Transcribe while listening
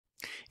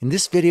In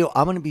this video,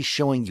 I'm going to be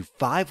showing you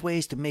 5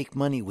 ways to make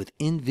money with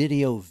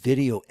inVideo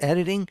video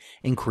editing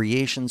and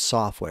creation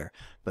software.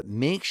 But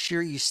make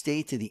sure you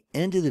stay to the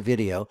end of the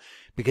video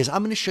because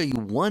I'm going to show you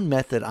one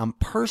method I'm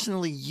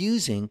personally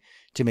using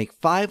to make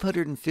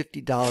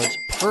 $550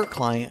 per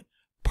client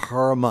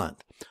per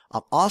month.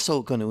 I'm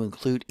also going to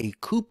include a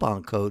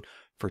coupon code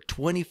for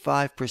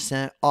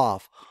 25%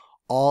 off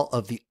all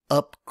of the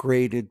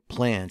upgraded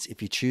plans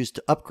if you choose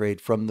to upgrade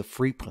from the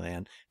free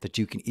plan that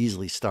you can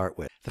easily start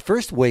with. The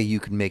first way you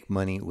can make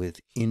money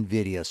with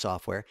inVideo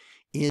software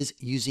is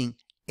using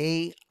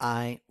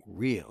AI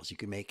Reels. You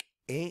can make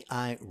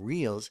AI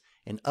Reels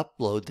and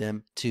upload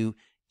them to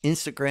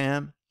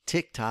Instagram,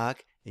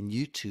 TikTok, and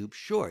YouTube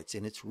Shorts,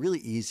 and it's really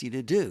easy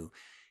to do.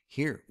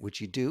 Here,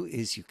 what you do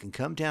is you can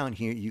come down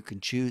here, you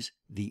can choose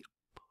the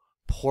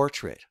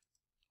portrait.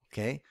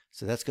 Okay,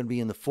 so that's going to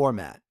be in the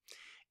format,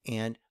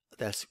 and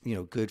that's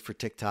good for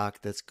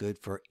TikTok. That's good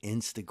for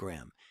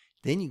Instagram.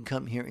 Then you can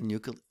come here and you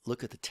can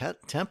look at the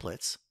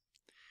templates,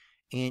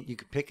 and you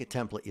can pick a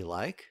template you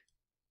like.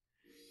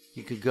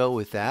 You could go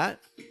with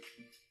that.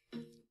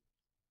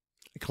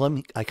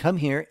 I come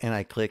here and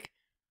I click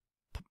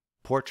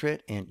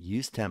portrait and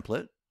use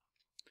template,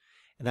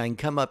 and I can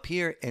come up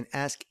here and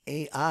ask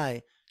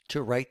AI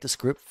to write the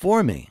script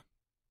for me.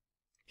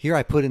 Here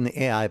I put in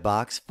the AI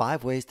box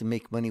 5 ways to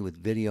make money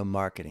with video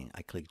marketing.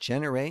 I click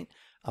generate.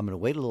 I'm going to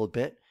wait a little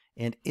bit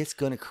and it's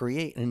going to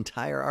create an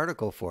entire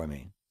article for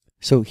me.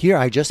 So here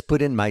I just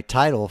put in my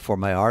title for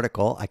my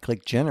article. I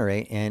click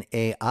generate and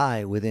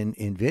AI within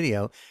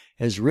inVideo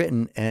has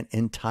written an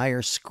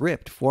entire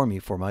script for me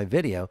for my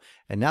video.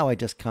 And now I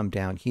just come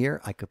down here.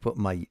 I could put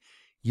my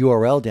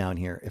URL down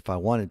here if I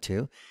wanted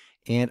to,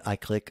 and I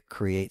click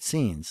create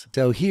scenes.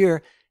 So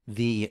here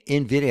the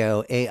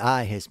inVideo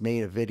AI has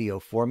made a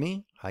video for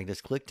me. I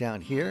just click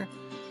down here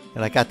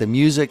and I got the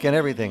music and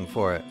everything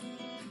for it.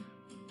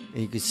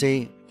 And you can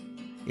see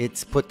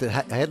it's put the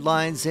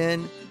headlines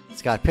in,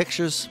 it's got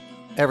pictures,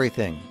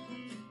 everything.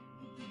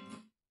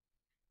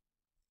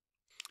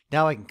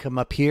 Now I can come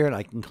up here and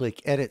I can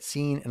click edit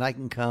scene and I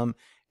can come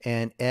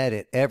and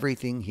edit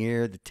everything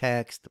here, the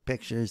text, the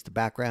pictures, the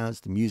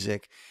backgrounds, the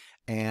music,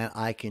 and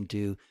I can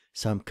do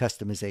some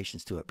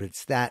customizations to it. But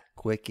it's that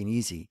quick and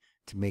easy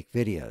to make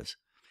videos.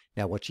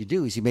 Now what you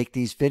do is you make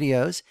these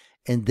videos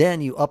and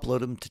then you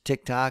upload them to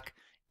TikTok,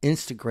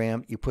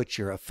 Instagram. You put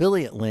your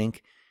affiliate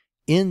link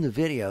in the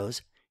videos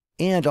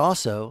and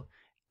also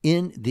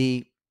in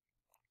the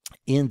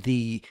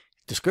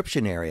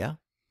description area.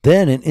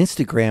 Then in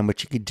Instagram,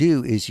 what you could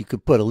do is you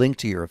could put a link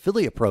to your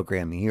affiliate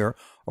program here,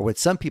 or what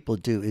some people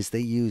do is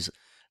they use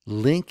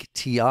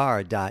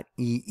linktr.ee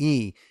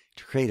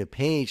to create a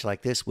page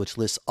like this which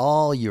lists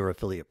all your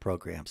affiliate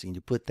programs, and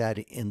you put that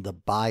in the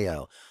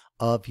bio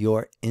of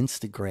your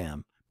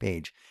Instagram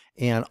page.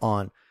 And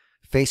on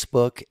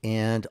Facebook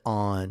and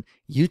on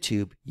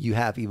YouTube, you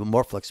have even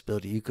more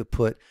flexibility. You could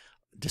put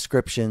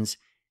descriptions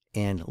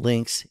and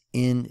links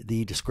in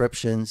the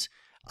descriptions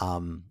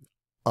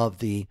of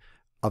the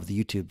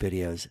YouTube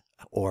videos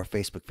or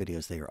Facebook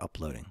videos they are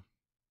uploading.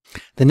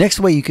 The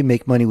next way you can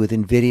make money with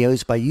inVideo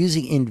is by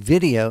using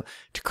inVideo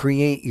to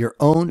create your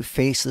own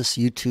Faceless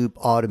YouTube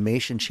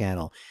automation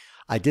channel.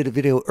 I did a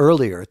video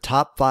earlier,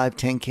 top 5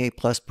 10K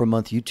plus per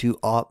month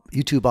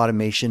YouTube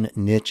automation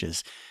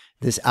niches.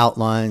 This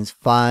outlines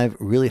 5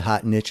 really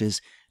hot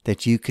niches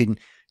that you can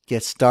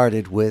get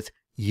started with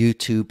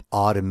YouTube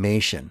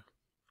automation.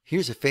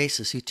 Here's a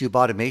Faceless YouTube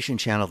automation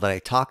channel that I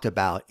talked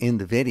about in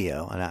the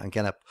video, and I'm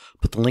going to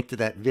put the link to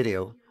that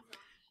video.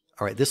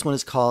 All right, this one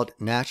is called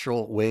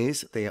Natural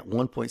Ways. They have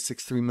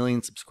 1.63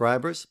 million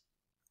subscribers.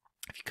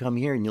 If you come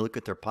here and you look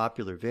at their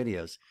popular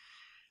videos,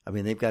 I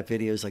mean, they've got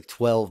videos like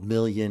 12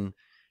 million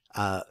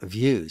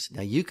views.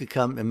 Now you could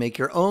come and make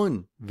your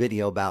own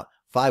video about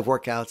 5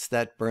 workouts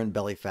that burn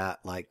belly fat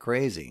like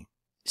crazy.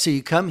 So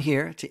you come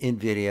here to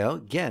inVideo.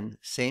 Again,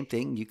 same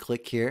thing. You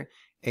click here,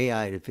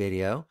 AI to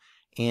video.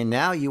 And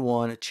now you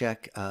want to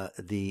check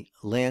the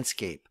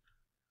landscape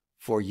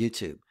for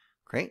YouTube.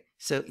 Great.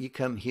 So you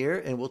come here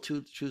and we'll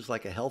choose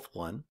like a health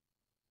one.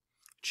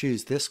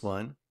 Choose this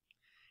one.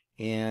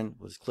 And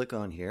we'll just click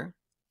on here.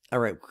 All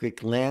right.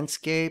 Click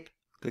landscape.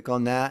 Click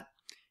on that.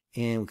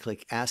 And we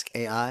click ask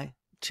AI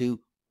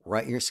to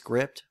write your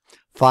script.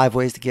 5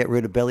 ways to get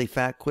rid of belly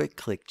fat quick.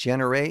 Click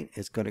generate.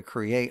 It's going to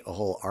create a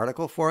whole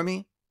article for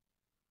me.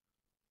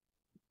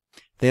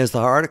 There's the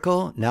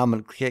article. Now I'm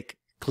going to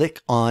click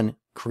on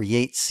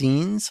create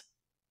scenes.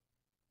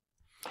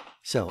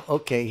 So,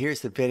 okay,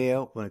 here's the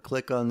video. I'm going to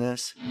click on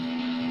this.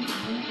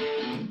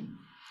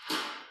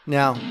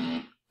 Now,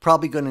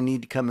 probably going to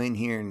need to come in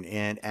here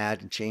and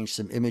add and change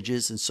some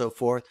images and so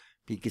forth.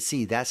 But you can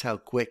see that's how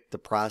quick the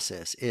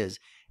process is.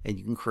 And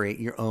you can create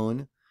your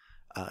own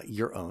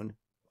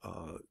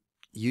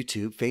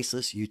YouTube,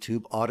 Faceless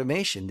YouTube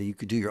automation. That you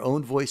could do your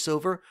own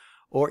voiceover,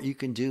 or you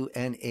can do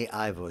an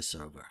AI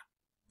voiceover.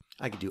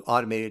 I could do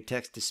automated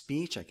text to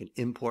speech. I can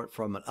import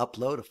from an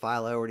upload, a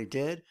file I already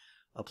did,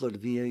 upload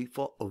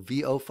a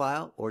VO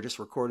file, or just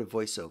record a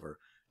voiceover,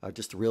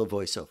 just a real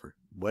voiceover,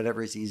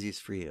 whatever is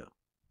easiest for you.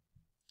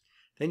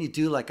 Then you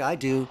do like I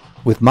do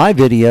with my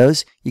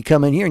videos. You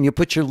come in here and you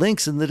put your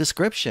links in the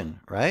description,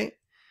 right?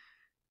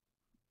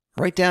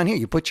 Right down here,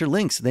 you put your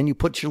links. Then you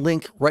put your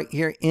link right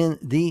here in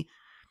the,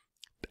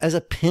 as a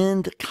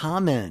pinned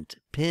comment.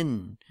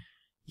 Pin.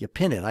 You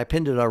pin it. I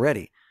pinned it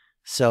already.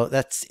 So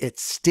it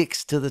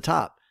sticks to the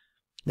top.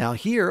 Now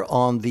here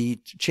on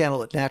the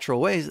channel at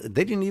Natural Ways,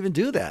 they didn't even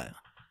do that.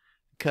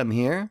 Come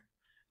here.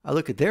 I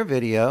look at their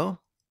video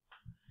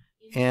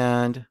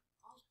and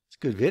it's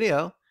a good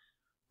video,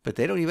 but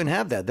they don't even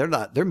have that.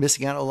 They're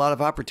missing out on a lot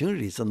of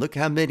opportunities. And look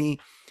how many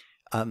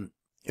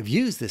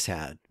views this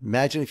had.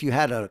 Imagine if you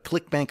had a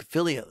ClickBank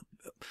affiliate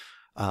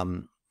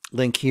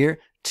link here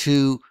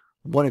to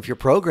one of your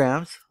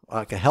programs,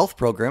 like a health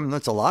program, and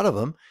that's a lot of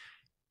them.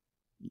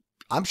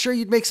 I'm sure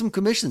you'd make some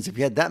commissions if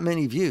you had that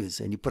many views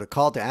and you put a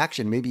call to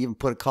action, maybe even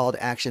put a call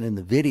to action in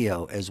the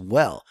video as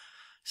well.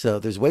 So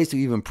there's ways to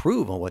even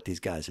improve on what these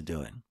guys are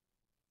doing.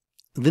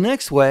 The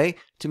next way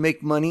to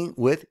make money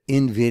with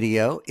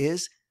inVideo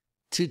is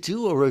to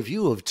do a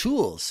review of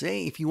tools.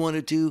 Say if you want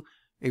to do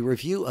a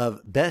review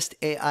of best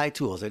AI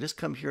tools. I just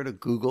come here to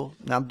Google.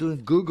 Now I'm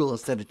doing Google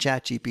instead of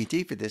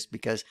ChatGPT for this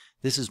because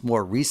this is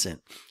more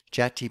recent.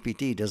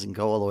 ChatGPT doesn't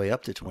go all the way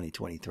up to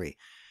 2023.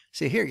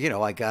 See here,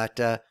 I got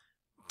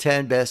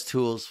 10 best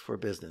tools for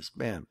business.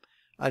 Bam.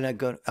 I'm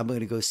going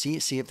to go see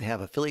if they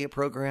have affiliate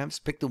programs.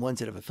 Pick the ones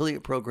that have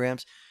affiliate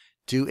programs.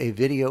 Do a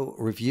video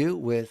review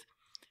with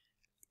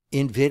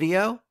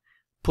inVideo.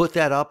 Put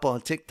that up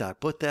on TikTok.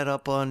 Put that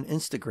up on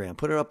Instagram.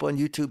 Put it up on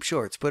YouTube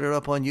Shorts. Put it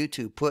up on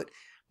YouTube. Put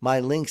my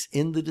links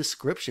in the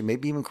description.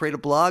 Maybe even create a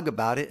blog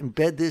about it.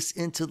 Embed this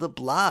into the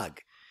blog.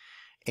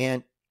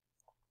 And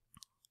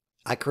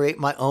I create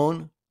my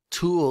own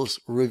tools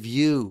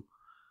review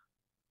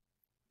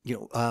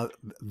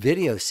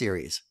video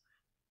series.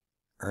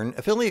 Earn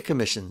affiliate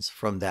commissions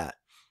from that.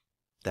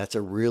 That's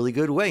a really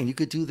good way. And you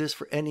could do this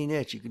for any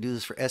niche. You could do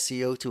this for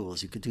SEO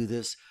tools. You could do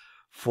this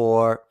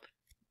for,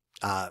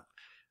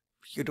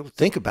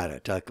 think about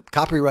it,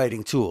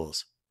 copywriting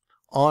tools,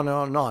 on and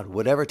on and on.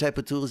 Whatever type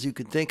of tools you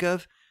could think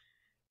of,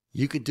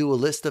 you could do a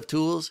list of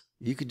tools.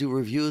 You could do a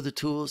review of the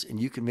tools, and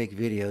you can make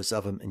videos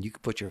of them, and you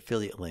could put your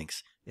affiliate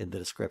links in the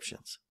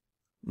descriptions.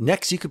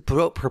 Next, you could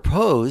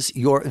propose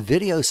your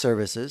video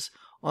services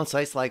on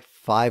sites like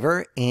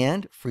Fiverr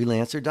and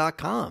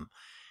freelancer.com.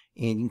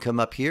 And you can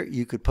come up here,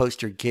 you could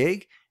post your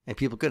gig and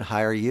people could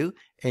hire you,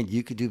 and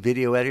you could do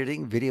video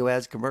editing, video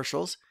ads,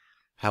 commercials.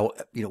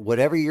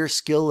 Whatever your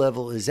skill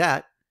level is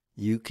at,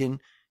 you could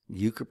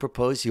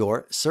propose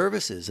your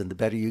services, and the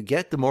better you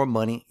get, the more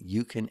money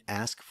you can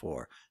ask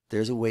for.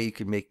 There's a way you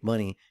can make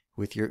money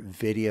with your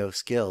video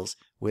skills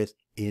with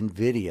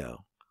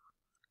inVideo.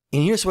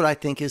 And here's what I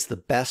think is the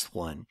best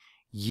one.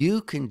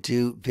 You can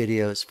do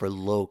videos for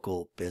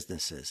local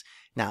businesses.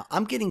 Now,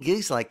 I'm getting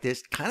gigs like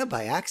this kind of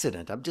by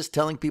accident. I'm just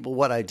telling people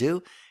what I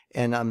do.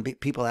 And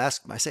people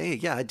ask, I say, hey,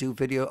 yeah, I do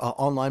video,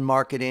 online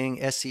marketing,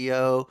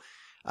 SEO.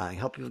 I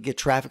help people get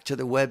traffic to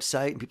their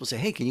website. And people say,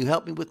 hey, can you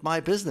help me with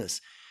my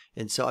business?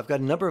 And so I've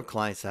got a number of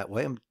clients that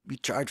way. We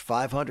charge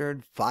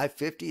 $500,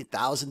 $550,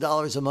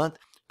 $1,000 a month.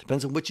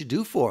 Depends on what you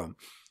do for them.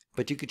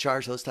 But you could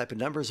charge those type of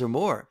numbers or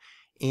more.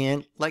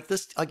 And like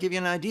this, I'll give you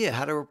an idea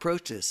how to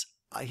approach this.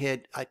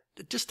 I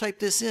just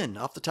typed this in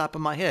off the top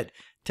of my head.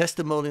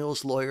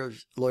 Testimonials,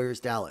 lawyers,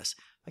 Dallas.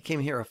 I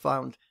came here, I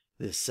found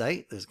this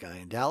site, this guy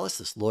in Dallas,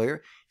 this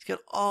lawyer. He's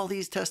got all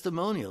these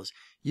testimonials.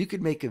 You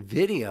could make a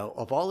video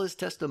of all his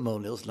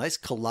testimonials, nice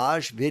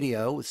collage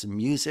video with some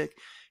music,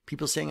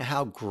 people saying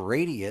how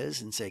great he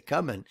is, and say,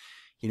 come and,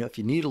 if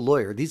you need a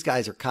lawyer, these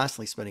guys are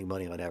constantly spending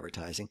money on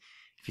advertising.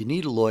 If you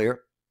need a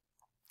lawyer,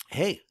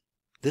 hey,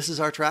 this is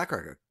our track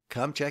record.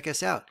 Come check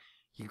us out.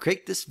 You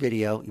create this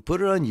video, you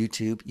put it on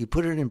YouTube, you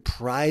put it in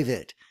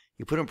private.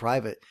 You put it in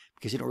private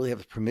because you don't really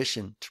have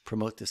permission to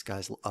promote this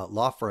guy's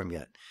law firm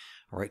yet,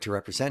 all right, to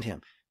represent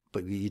him.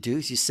 But what you do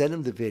is you send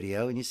him the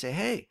video and you say,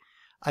 hey,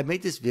 I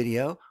made this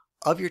video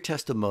of your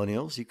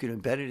testimonials. You can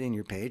embed it in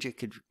your page. It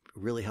could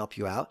really help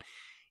you out.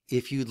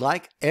 If you'd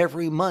like,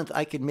 every month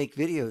I could make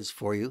videos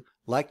for you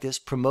like this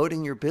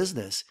promoting your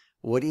business.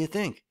 What do you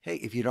think? Hey,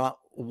 if you don't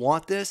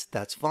want this,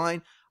 that's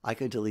fine. I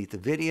could delete the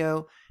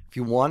video. If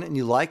you want it and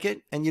you like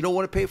it and you don't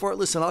want to pay for it,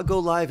 listen, I'll go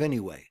live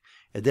anyway.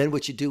 And then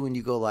what you do when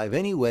you go live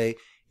anyway,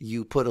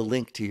 you put a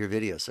link to your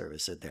video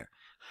service in there,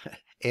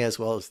 as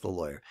well as the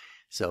lawyer.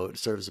 So it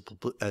serves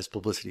as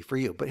publicity for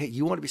you. But hey,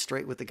 you want to be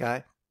straight with the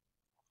guy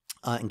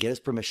and get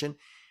his permission.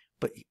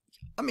 But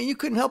I mean, you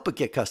couldn't help but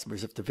get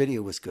customers if the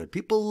video was good.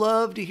 People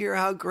love to hear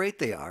how great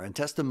they are, and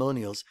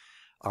testimonials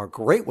are a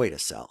great way to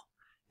sell.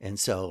 And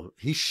so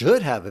he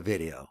should have a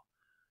video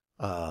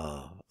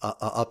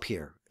up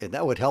here, and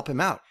that would help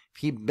him out.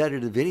 If he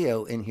embedded a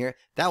video in here,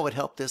 that would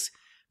help this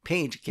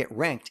page get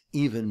ranked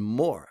even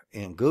more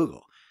in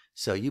Google.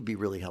 So you'd be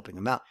really helping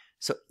him out.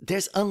 So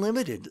there's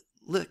unlimited.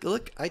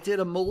 Look, I did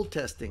a mold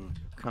testing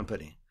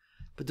company.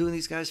 Been doing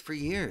these guys for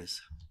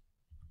years,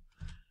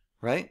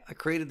 right? I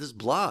created this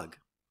blog.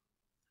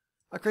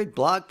 I create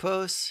blog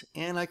posts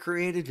and I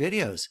created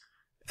videos,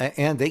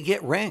 and they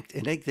get ranked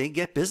and they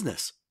get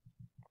business.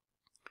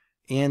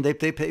 and they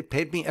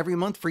paid me every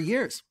month for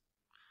years.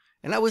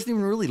 And I wasn't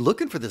even really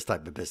looking for this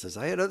type of business.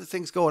 I had other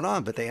things going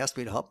on, but they asked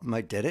me to help them.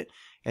 I did it.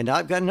 And now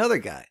I've got another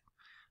guy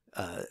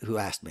who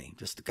asked me,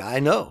 just a guy I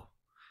know.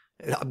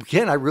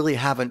 Again, I really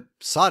haven't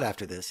sought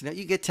after this.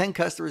 You get 10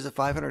 customers at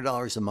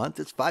 $500 a month.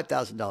 It's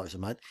 $5,000 a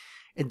month.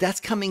 And that's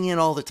coming in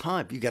all the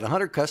time. You get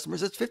 100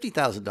 customers, that's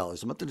 $50,000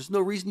 a month. And there's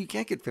no reason you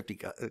can't get 50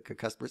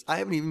 customers. I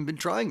haven't even been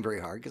trying very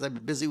hard because I've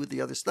been busy with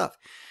the other stuff.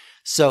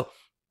 So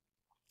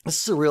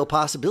this is a real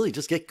possibility.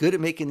 Just get good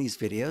at making these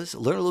videos,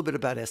 learn a little bit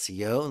about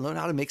SEO, and learn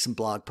how to make some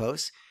blog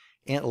posts.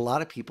 And a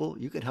lot of people,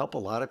 you can help a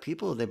lot of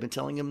people. They've been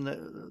telling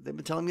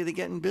me they're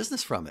getting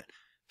business from it.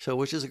 So,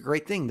 which is a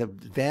great thing. The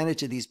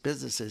advantage of these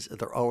businesses is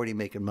they're already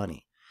making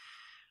money.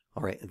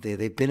 All right,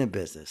 they've been in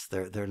business.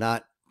 They're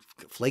not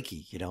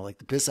flaky. Like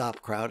the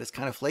BizOp crowd is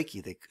kind of flaky.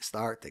 They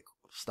start, they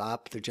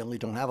stop. They generally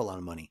don't have a lot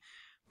of money.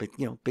 But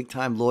big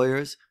time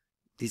lawyers,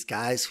 these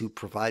guys who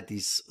provide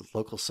these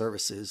local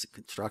services,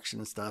 construction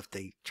and stuff,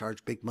 they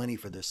charge big money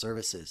for their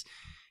services.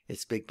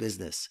 It's big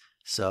business.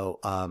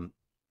 So,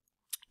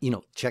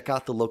 check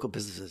out the local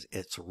businesses.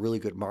 It's a really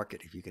good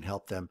market. If you can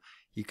help them,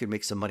 you can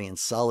make some money, and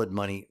solid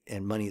money,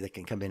 and money that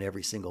can come in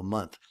every single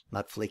month,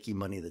 not flaky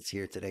money that's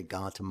here today,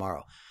 gone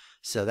tomorrow.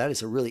 So that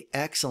is a really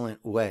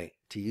excellent way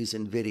to use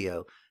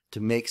inVideo to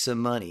make some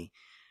money.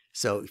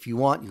 So if you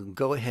want, you can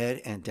go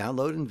ahead and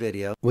download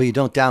inVideo. Well, you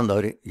don't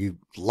download it. You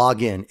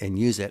log in and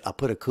use it. I'll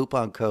put a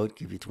coupon code,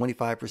 give you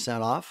 25%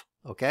 off,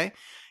 okay?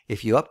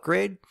 If you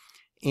upgrade,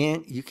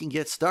 and you can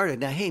get started.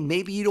 Now, hey,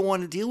 maybe you don't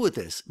want to deal with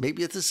this.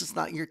 Maybe this is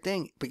not your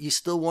thing, but you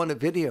still want a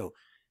video.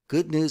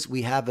 Good news,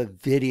 we have a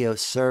video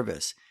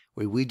service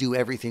where we do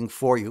everything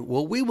for you.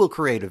 Well, we will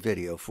create a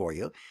video for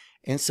you.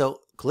 And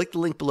so click the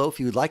link below if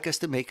you would like us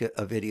to make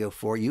a video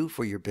for you,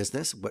 for your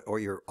business or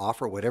your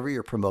offer, whatever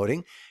you're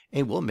promoting,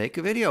 and we'll make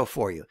a video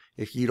for you.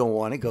 If you don't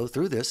want to go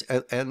through this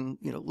and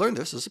learn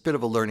this, it's a bit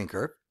of a learning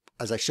curve.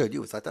 As I showed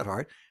you, it's not that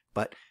hard,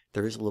 but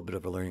there is a little bit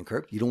of a learning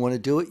curve. You don't want to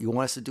do it. You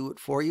want us to do it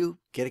for you.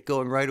 Get it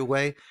going right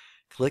away.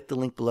 Click the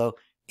link below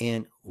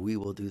and we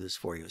will do this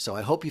for you. So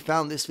I hope you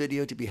found this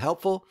video to be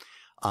helpful.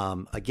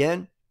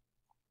 Again,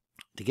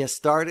 to get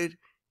started,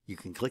 you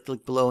can click the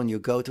link below and you'll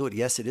go to it.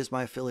 Yes, it is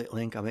my affiliate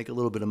link. I'll make a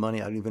little bit of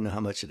money. I don't even know how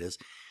much it is,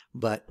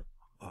 but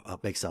I'll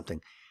make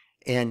something.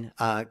 And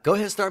go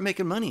ahead and start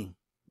making money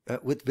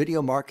with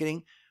video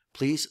marketing.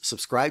 Please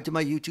subscribe to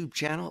my YouTube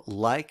channel,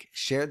 like,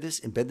 share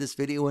this, embed this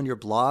video in your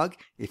blog.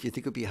 If you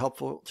think it would be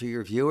helpful to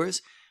your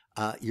viewers,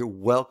 you're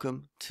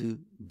welcome to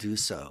do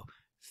so.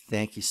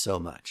 Thank you so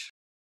much.